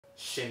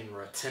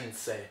Shinra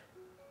Tensei.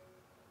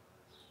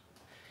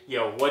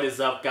 Yo, what is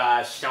up,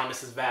 guys?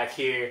 This is back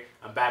here.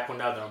 I'm back with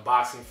another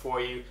unboxing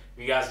for you.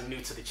 If you guys are new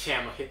to the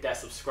channel, hit that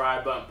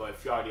subscribe button, but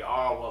if you already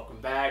are,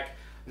 welcome back.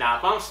 Now,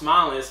 if I'm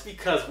smiling, it's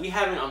because we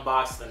haven't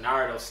unboxed the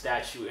Naruto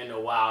statue in a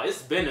while.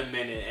 It's been a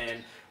minute,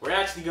 and we're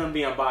actually going to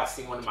be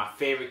unboxing one of my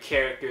favorite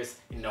characters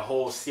in the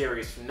whole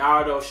series. From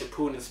Naruto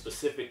Shippuden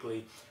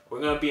specifically,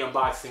 we're going to be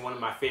unboxing one of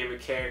my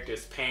favorite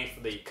characters, Pain for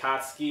the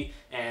Akatsuki.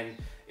 And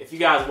if you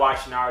guys watch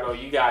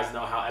Naruto, you guys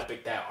know how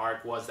epic that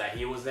arc was that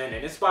he was in.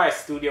 And it's by a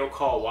studio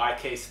called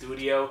YK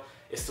Studio.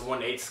 It's the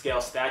 1/8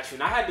 scale statue.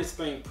 And I had this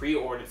thing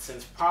pre-ordered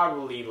since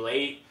probably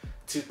late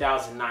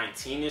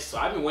 2019-ish. So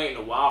I've been waiting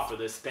a while for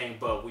this thing,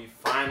 but we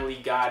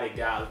finally got it,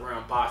 guys. We're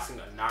unboxing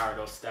a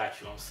Naruto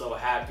statue. I'm so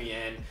happy.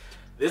 And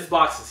this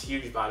box is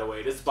huge, by the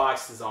way. This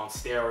box is on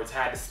steroids.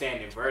 I had to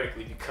stand it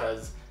vertically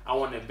because I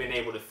wouldn't have been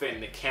able to fit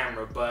in the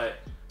camera. But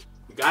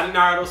we got a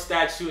Naruto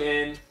statue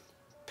in.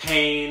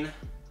 Pain.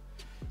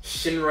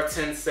 Shinra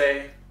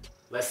Tensei.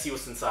 Let's see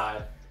what's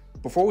inside.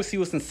 Before we see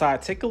what's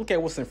inside, take a look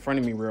at what's in front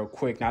of me real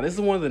quick. Now, this is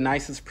one of the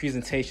nicest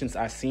presentations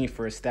I've seen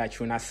for a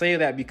statue, and I say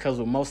that because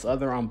with most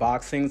other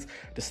unboxings,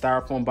 the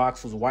styrofoam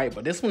box was white,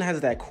 but this one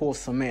has that cool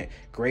cement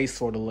gray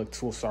sort of look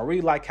to it, so I really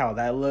like how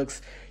that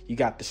looks. You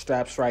got the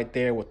straps right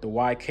there with the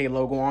YK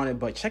logo on it,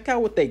 but check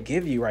out what they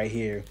give you right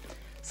here.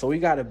 So we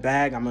got a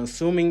bag. I'm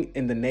assuming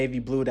in the navy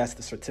blue, that's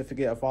the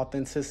certificate of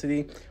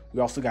authenticity.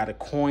 We also got a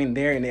coin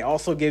there, and they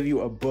also give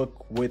you a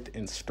book with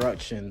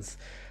instructions.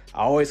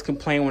 I always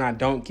complain when I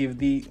don't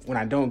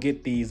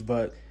get these,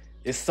 but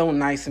it's so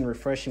nice and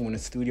refreshing when the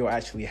studio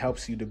actually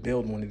helps you to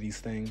build one of these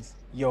things.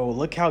 Yo,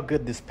 look how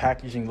good this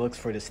packaging looks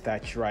for this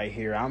statue right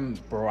here. I'm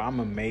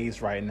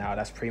amazed right now.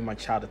 That's pretty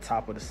much how the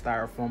top of the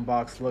styrofoam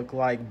box look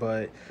like,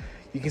 but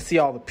you can see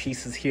all the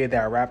pieces here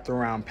that are wrapped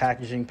around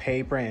packaging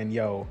paper, and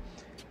yo,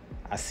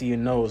 I see your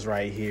nose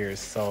right here,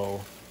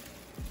 so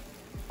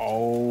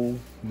oh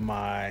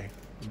my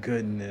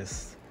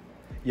goodness.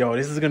 Yo,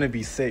 this is gonna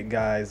be sick,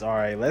 guys. All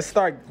right, let's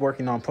start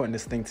working on putting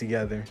this thing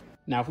together.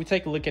 Now, if we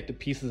take a look at the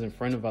pieces in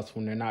front of us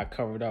when they're not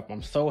covered up,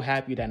 I'm so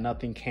happy that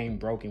nothing came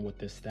broken with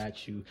this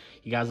statue.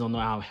 You guys don't know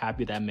how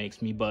happy that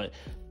makes me, but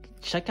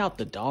check out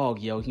the dog,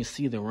 yo. You can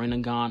see the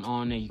Rasengan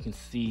on it. You can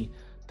see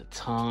the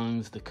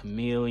tongues, the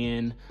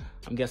chameleon.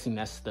 I'm guessing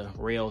that's the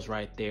rails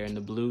right there. And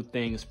the blue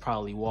thing is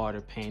probably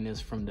water paint.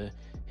 Is from the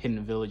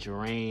Hidden Village of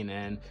Rain.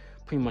 And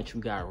pretty much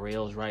we got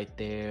rails right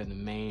there, the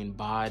main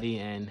body,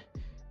 and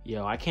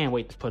yo, I can't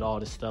wait to put all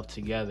this stuff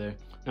together.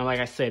 Now, like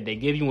I said, they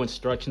give you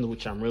instructions,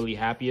 which I'm really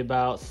happy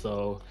about.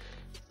 So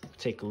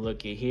take a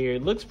look at here.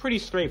 It looks pretty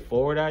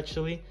straightforward,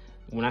 actually.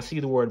 When I see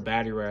the word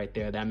battery right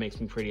there, that makes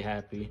me pretty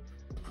happy.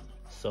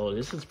 So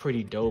this is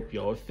pretty dope,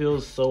 yo. It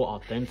feels so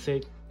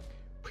authentic.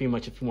 Pretty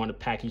much if you want to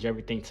package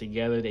everything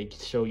together, they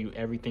show you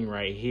everything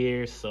right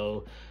here.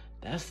 So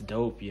that's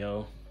dope,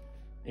 yo.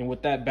 And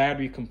with that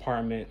battery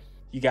compartment,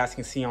 you guys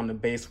can see on the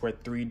base where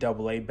 3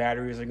 AA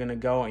batteries are gonna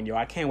go. And yo,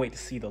 I can't wait to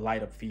see the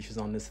light up features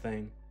on this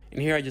thing.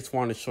 And here I just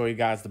want to show you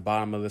guys the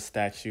bottom of the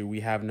statue. We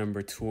have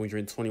number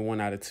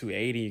 221 out of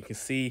 280. You can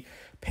see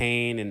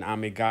Pain and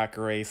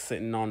Amegakure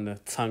sitting on the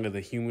tongue of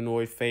the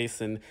humanoid face.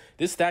 And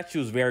this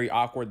statue is very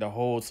awkward to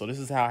hold, so this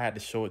is how I had to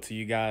show it to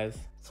you guys.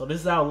 So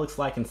this is how it looks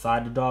like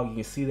inside the dog. You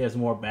can see there's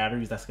more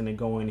batteries that's going to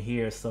go in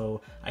here.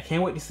 So I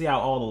can't wait to see how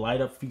all the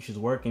light up features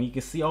work. And you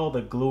can see all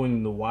the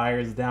gluing the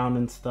wires down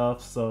and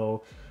stuff.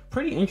 So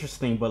pretty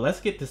interesting, but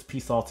let's get this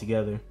piece all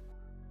together.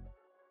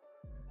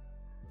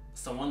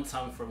 So one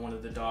tongue for one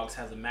of the dogs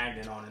has a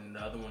magnet on it and the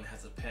other one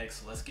has a peg.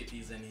 So let's get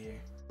these in here.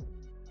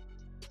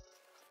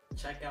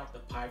 Check out the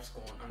pipes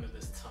going under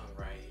this tongue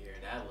right here.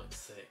 That looks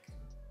sick.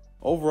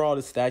 Overall,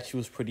 the statue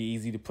was pretty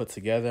easy to put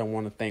together. I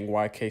want to thank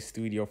YK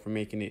Studio for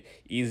making it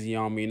easy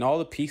on me. And all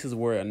the pieces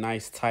were a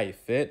nice tight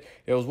fit.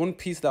 There was one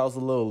piece that was a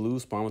little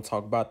loose, but I'm going to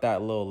talk about that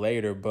a little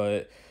later.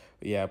 But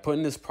yeah,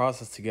 putting this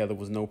process together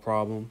was no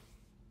problem.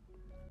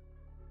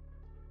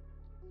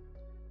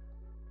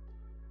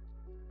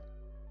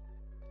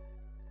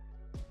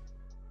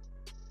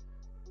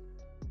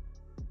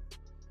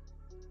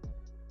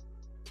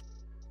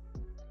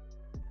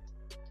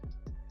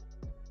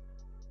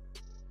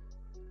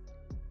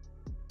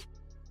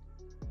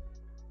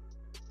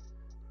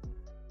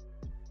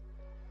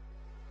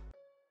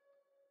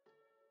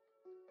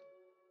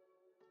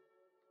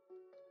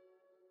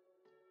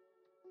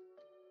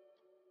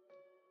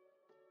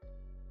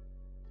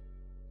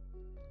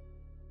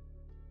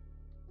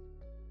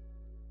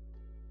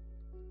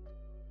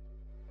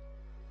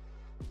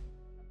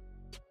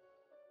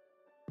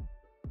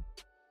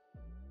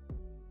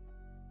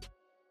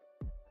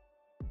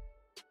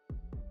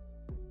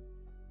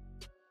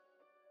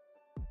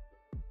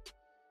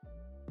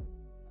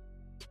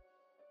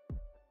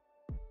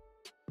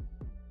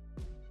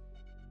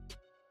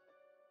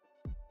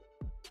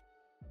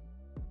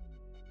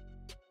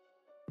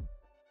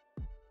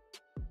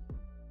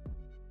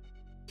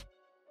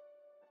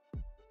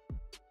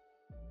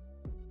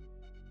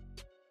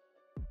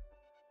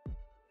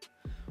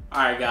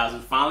 Alright guys, we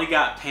finally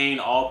got Pain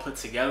all put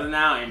together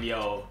now, and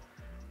yo,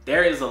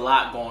 there is a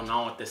lot going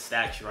on with this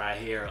statue right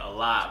here, a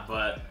lot,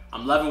 but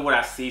I'm loving what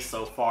I see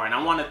so far. And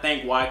I want to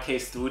thank YK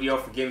Studio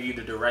for giving you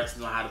the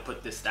directions on how to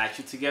put this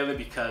statue together,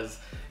 because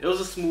it was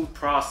a smooth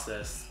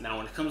process. Now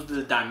when it comes to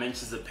the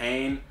dimensions of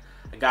pain,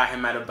 I got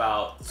him at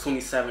about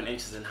 27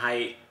 inches in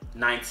height,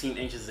 19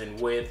 inches in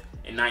width,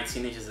 and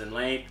 19 inches in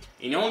length.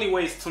 And he only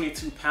weighs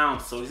 22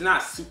 pounds, so he's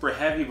not super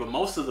heavy, but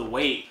most of the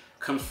weight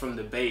comes from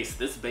the base.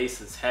 This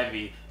base is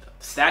heavy.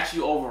 The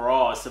statue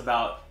overall is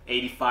about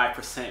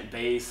 85%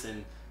 base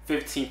and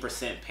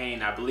 15%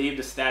 pain. I believe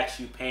the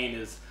statue pain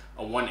is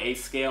a 1/8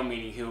 scale,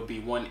 meaning he'll be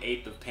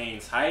 1/8 of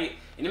pain's height.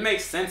 And it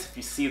makes sense if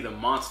you see the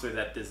monster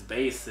that this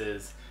base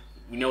is.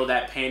 We know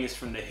that pain is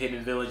from the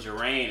hidden village of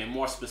Rain, and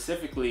more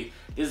specifically,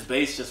 this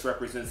base just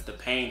represents the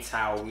pain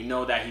tower. We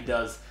know that he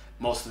does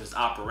most of his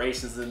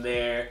operations in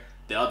there.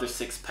 The other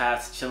 6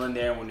 paths chilling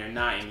there when they're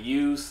not in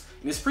use.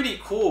 And it's pretty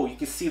cool. You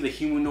can see the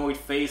humanoid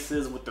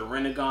faces with the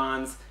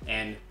renegons.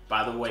 And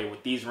by the way,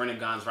 with these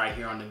renegons right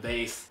here on the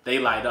base, they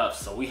light up.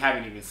 So we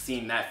haven't even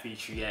seen that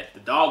feature yet. The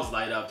dogs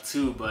light up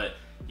too, but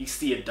you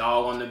see a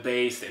dog on the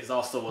base. There's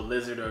also a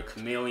lizard or a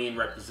chameleon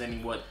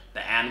representing what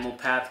the animal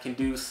path can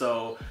do.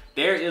 So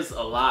there is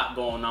a lot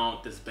going on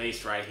with this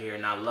base right here,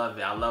 and I love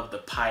it. I love the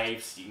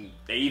pipes.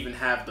 They even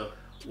have the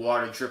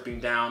water dripping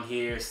down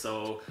here.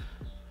 So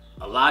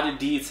a lot of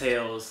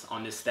details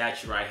on this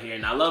statue right here.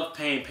 And I love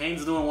Pain.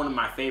 Pain's doing one of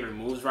my favorite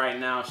moves right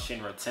now,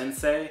 Shinra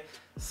Tensei.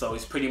 So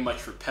he's pretty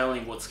much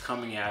repelling what's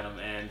coming at him.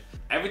 And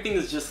everything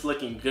is just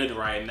looking good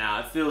right now.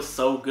 It feels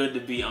so good to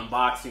be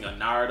unboxing a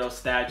Naruto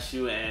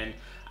statue. And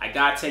I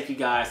gotta take you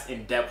guys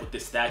in depth with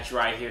this statue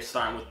right here,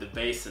 starting with the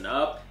base and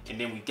up. And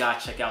then we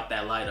gotta check out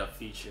that light up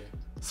feature.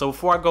 So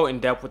before I go in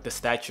depth with the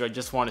statue, I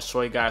just want to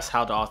show you guys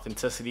how the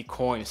authenticity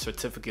coin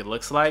certificate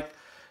looks like.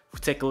 If we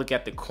take a look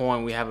at the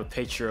coin, we have a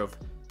picture of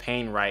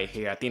Pain right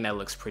here. I think that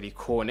looks pretty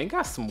cool, and it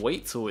got some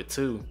weight to it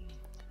too.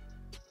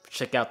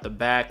 Check out the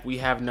back. We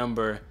have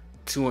number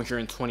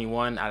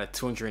 221 out of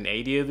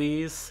 280 of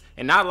these,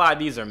 and not a lot of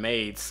these are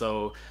made,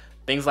 so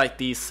things like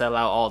these sell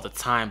out all the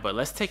time. But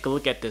let's take a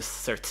look at this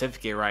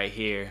certificate right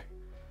here.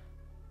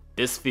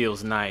 This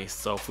feels nice.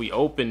 So if we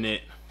open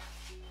it,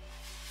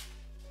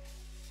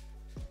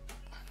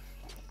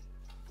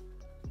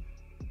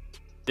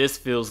 this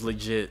feels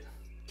legit.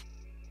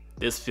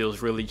 This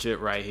feels really legit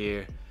right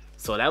here.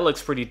 So that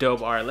looks pretty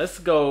dope. All right, let's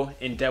go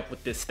in depth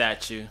with this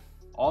statue.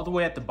 All the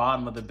way at the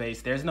bottom of the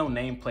base, there's no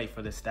nameplate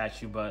for this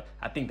statue, but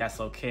I think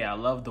that's okay. I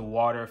love the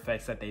water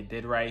effects that they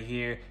did right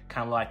here.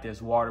 Kind of like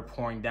there's water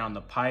pouring down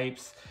the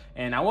pipes.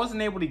 And I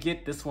wasn't able to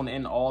get this one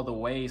in all the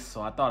way,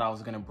 so I thought I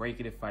was gonna break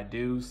it if I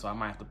do. So I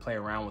might have to play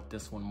around with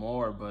this one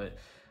more, but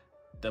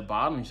the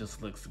bottom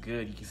just looks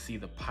good. You can see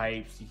the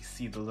pipes, you can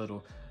see the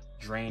little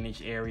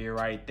drainage area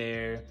right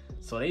there.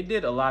 So they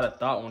did a lot of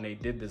thought when they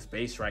did this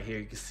base right here.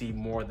 You can see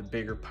more of the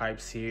bigger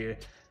pipes here.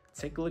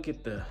 Take a look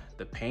at the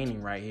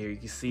painting right here. You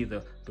can see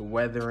the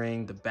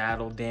weathering, the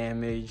battle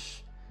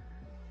damage.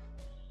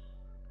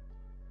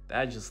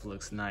 That just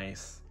looks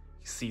nice.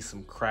 You see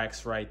some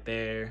cracks right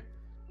there.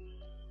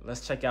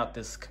 Let's check out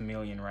this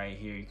chameleon right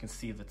here. You can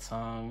see the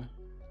tongue.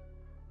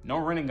 No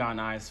Rasengan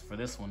eyes for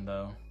this one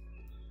though.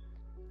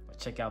 But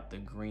check out the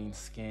green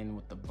skin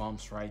with the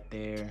bumps right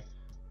there.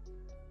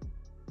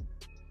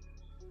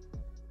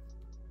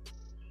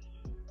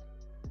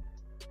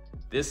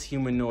 This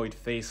humanoid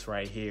face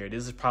right here,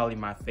 this is probably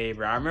my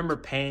favorite. I remember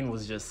Pain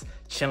was just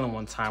chilling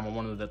one time on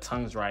one of the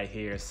tongues right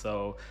here,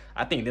 so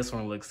I think this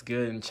one looks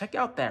good. And check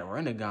out that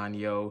Rasengan,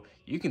 yo.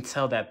 You can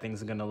tell that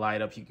thing's gonna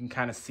light up. You can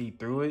kind of see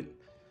through it,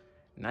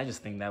 and I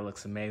just think that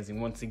looks amazing.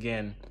 Once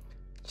again,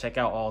 check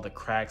out all the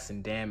cracks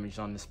and damage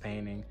on this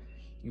painting.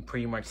 You can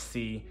pretty much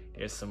see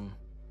there's some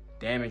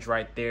damage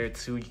right there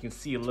too. You can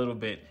see a little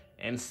bit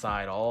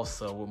inside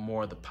also with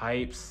more of the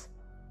pipes.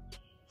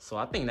 So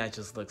I think that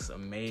just looks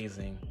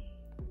amazing.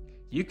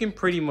 You can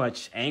pretty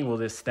much angle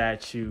this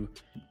statue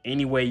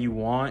any way you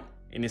want,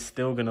 and it's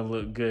still gonna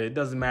look good. It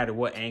doesn't matter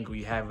what angle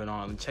you have it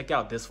on. Check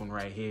out this one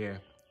right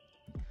here.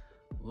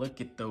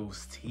 Look at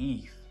those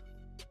teeth.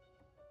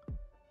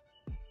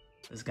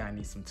 This guy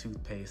needs some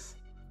toothpaste.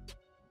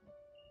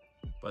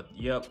 But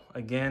yep,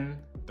 again,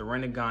 the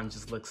Rasengan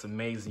just looks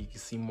amazing. You can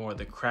see more of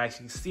the cracks.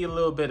 You can see a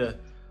little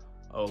bit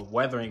of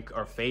weathering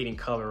or fading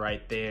color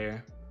right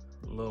there.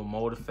 A little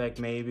mold effect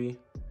maybe.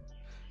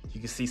 You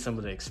can see some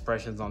of the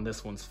expressions on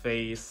this one's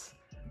face.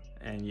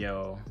 And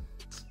yo,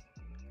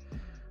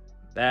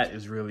 that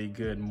is really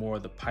good. More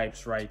of the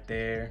pipes right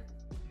there.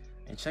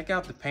 And check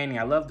out the painting.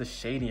 I love the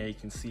shading that you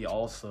can see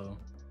also.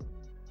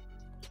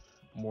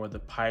 More of the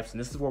pipes. And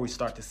this is where we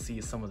start to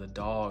see some of the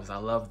dogs. I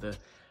love the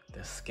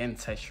skin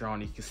texture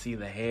on it. You can see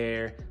the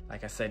hair.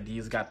 Like I said,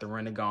 these got the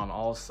Rasengan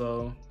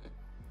also.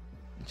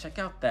 And check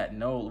out that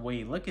nose.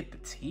 Wait, look at the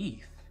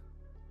teeth.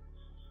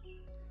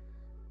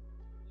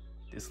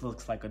 This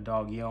looks like a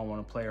dog you don't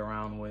want to play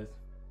around with.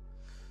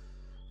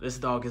 This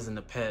dog isn't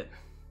a pet.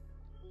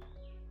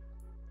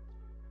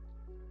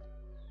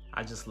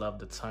 I just love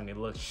the tongue. It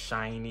looks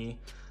shiny.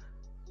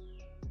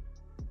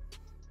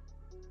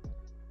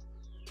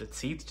 The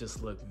teeth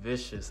just look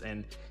vicious.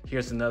 And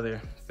here's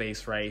another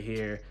face right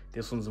here.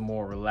 This one's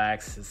more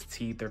relaxed. His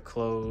teeth are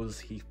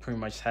closed. He pretty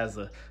much has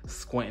a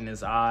squint in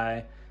his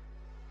eye.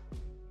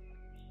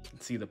 You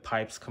can see the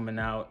pipes coming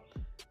out.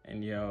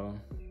 And yo,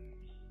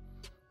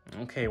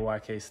 okay,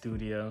 YK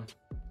Studio.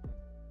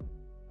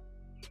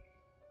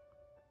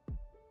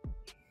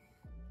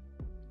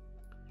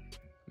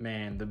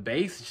 Man, the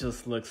base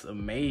just looks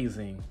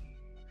amazing.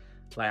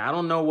 Like, I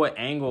don't know what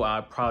angle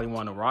I'd probably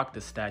want to rock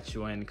the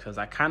statue in, because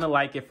I kind of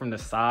like it from the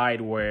side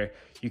where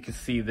you can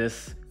see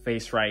this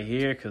face right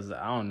here, because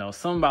I don't know,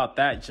 something about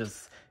that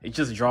it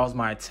just draws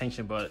my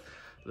attention. But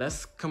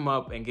let's come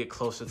up and get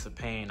closer to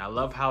Pain. I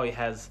love how he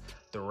has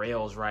the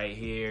rails right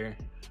here.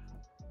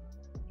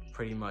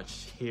 Pretty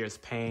much here's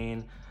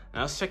Pain.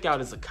 Now let's check out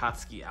his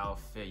Akatsuki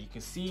outfit. You can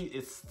see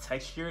it's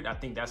textured. I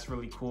think that's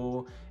really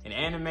cool. In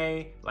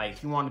anime, like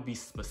if you want to be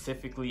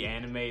specifically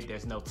anime,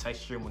 there's no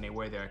texture when they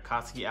wear their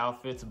Akatsuki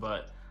outfits,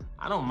 but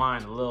I don't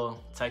mind. A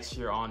little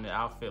texture on the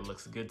outfit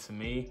looks good to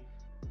me.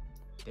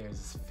 There's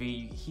his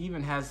feet. He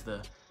even has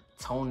the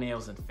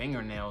toenails and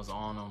fingernails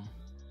on him.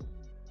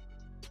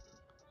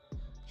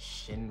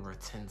 Shinra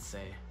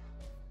Tensei.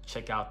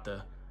 Check out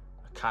the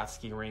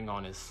Akatsuki ring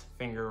on his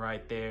finger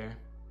right there.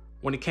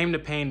 When it came to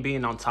Pain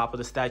being on top of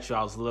the statue,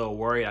 I was a little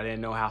worried. I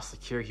didn't know how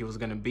secure he was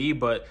gonna be,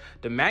 but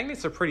the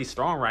magnets are pretty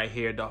strong right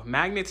here. The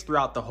magnets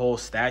throughout the whole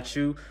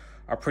statue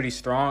are pretty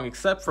strong,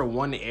 except for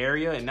one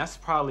area, and that's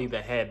probably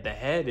the head. The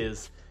head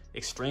is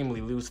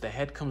extremely loose. The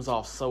head comes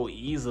off so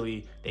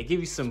easily. They give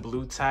you some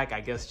blue tack,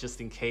 I guess,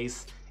 just in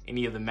case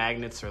any of the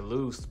magnets are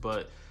loose.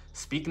 But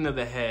speaking of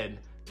the head,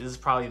 this is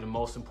probably the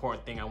most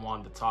important thing I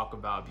wanted to talk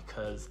about,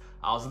 because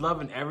I was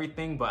loving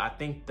everything, but I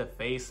think the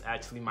face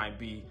actually might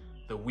be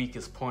the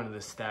weakest point of the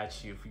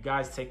statue. If you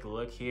guys take a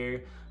look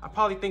here, I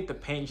probably think the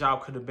paint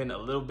job could have been a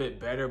little bit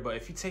better, but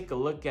if you take a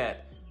look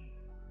at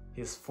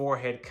his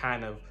forehead,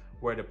 kind of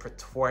where the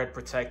forehead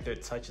protector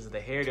touches the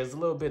hair, there's a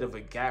little bit of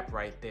a gap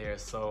right there.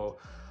 So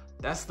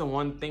that's the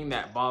one thing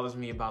that bothers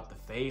me about the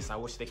face. I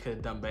wish they could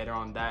have done better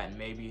on that and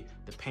maybe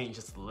the paint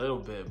just a little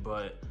bit,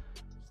 but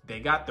they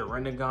got the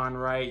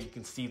Rasengan right. You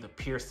can see the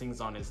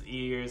piercings on his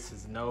ears,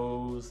 his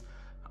nose,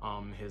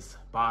 his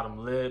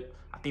bottom lip.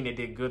 I think they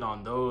did good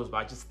on those, but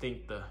I just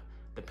think the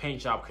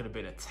paint job could have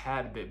been a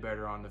tad bit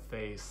better on the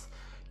face.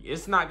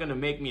 It's not gonna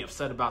make me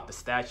upset about the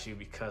statue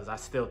because I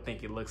still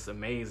think it looks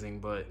amazing,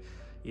 but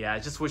yeah, I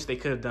just wish they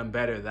could have done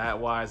better that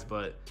wise.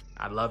 But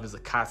I love his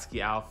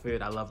Akatsuki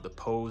outfit. I love the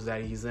pose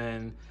that he's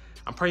in.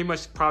 I'm pretty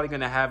much probably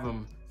gonna have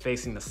him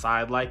facing the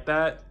side like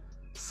that.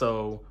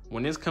 So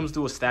when this comes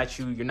to a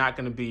statue, you're not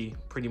gonna be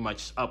pretty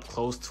much up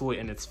close to it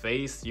in its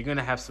face. You're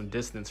gonna have some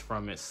distance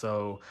from it.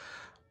 So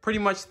pretty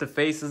much the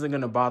face isn't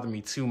gonna bother me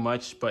too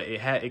much, but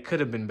it could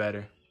have been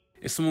better.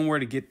 If someone were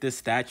to get this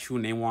statue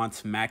and they want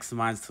to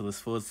maximize to its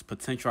fullest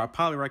potential, I'd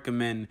probably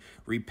recommend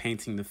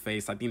repainting the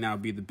face. I think that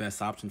would be the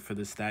best option for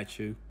this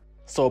statue.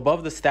 So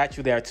above the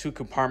statue, there are two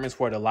compartments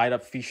where the light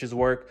up features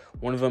work.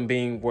 One of them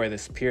being where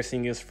this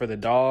piercing is for the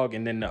dog,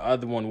 and then the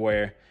other one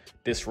where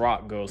this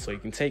rock goes. So you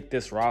can take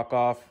this rock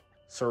off.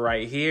 So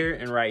right here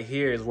and right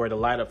here is where the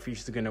light up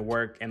features are gonna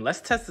work. And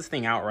let's test this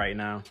thing out right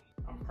now.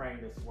 I'm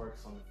praying this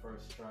works on the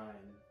first try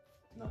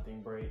and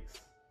nothing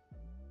breaks.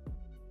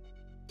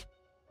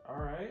 All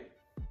right.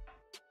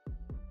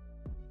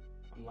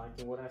 I'm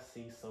liking what I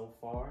see so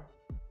far.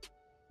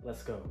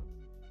 Let's go.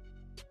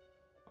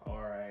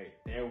 All right,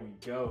 there we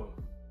go.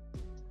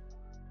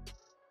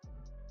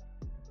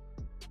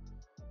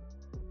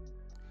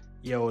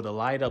 Yo, the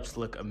light ups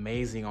look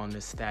amazing on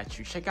this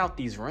statue. Check out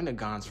these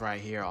Rasengans right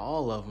here,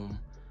 all of them.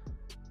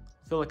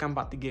 I feel like I'm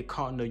about to get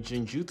caught in a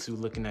Genjutsu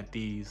looking at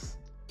these.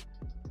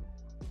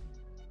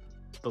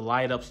 The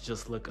light ups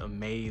just look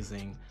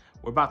amazing.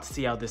 We're about to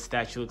see how this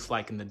statue looks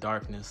like in the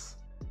darkness.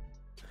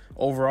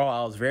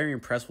 Overall, I was very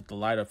impressed with the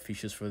light up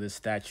features for this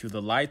statue.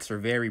 The lights are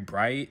very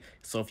bright,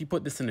 so if you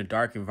put this in a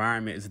dark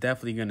environment, it's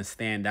definitely going to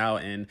stand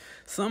out. And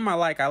something I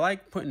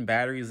like putting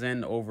batteries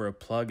in over a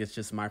plug. It's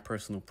just my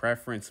personal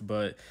preference,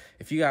 but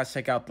if you guys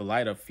check out the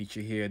light up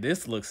feature here,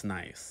 this looks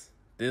nice.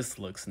 This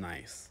looks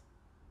nice.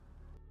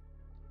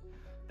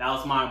 That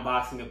was my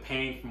unboxing of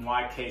Pain from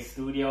YK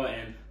Studio,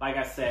 and like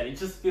I said, it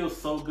just feels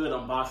so good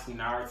unboxing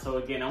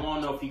Naruto again. I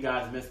want to know if you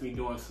guys miss me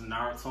doing some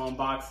Naruto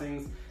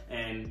unboxings,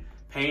 and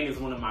Pain is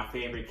one of my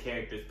favorite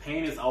characters.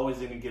 Pain is always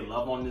going to get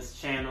love on this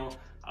channel.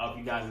 I hope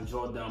you guys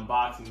enjoyed the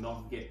unboxing.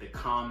 Don't forget to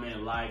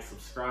comment, like,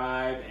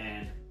 subscribe,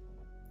 and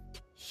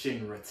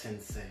Shinra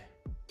Tensei.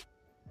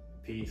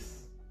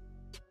 Peace.